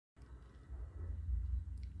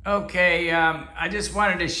Okay, I just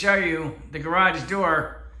wanted to show you the garage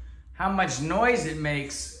door, how much noise it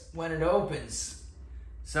makes when it opens.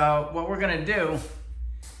 So what we're gonna do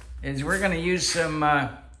is we're gonna use some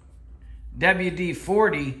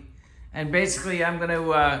WD-40, and basically I'm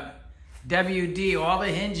gonna WD all the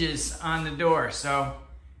hinges on the door. So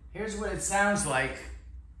here's what it sounds like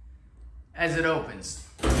as it opens.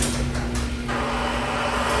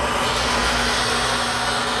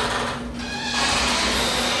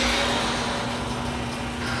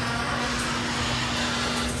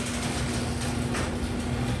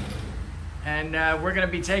 And we're going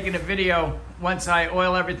to be taking a video once I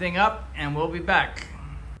oil everything up, and we'll be back.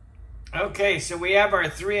 Okay, so we have our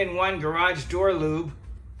 3-in-1 garage door lube,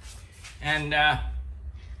 and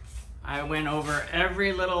I went over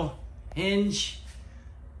every little hinge.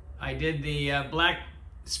 I did the black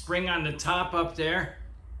spring on the top up there,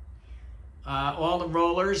 all the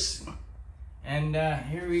rollers, and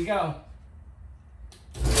here we go.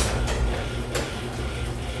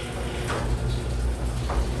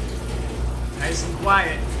 Nice and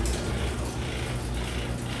quiet.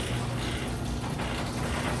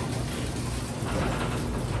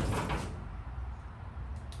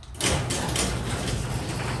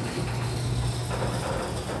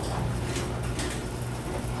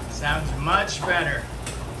 Sounds much better.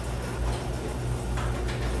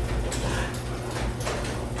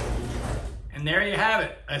 And there you have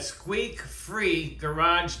it, a squeak-free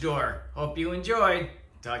garage door. Hope you enjoyed.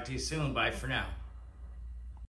 Talk to you soon. Bye for now.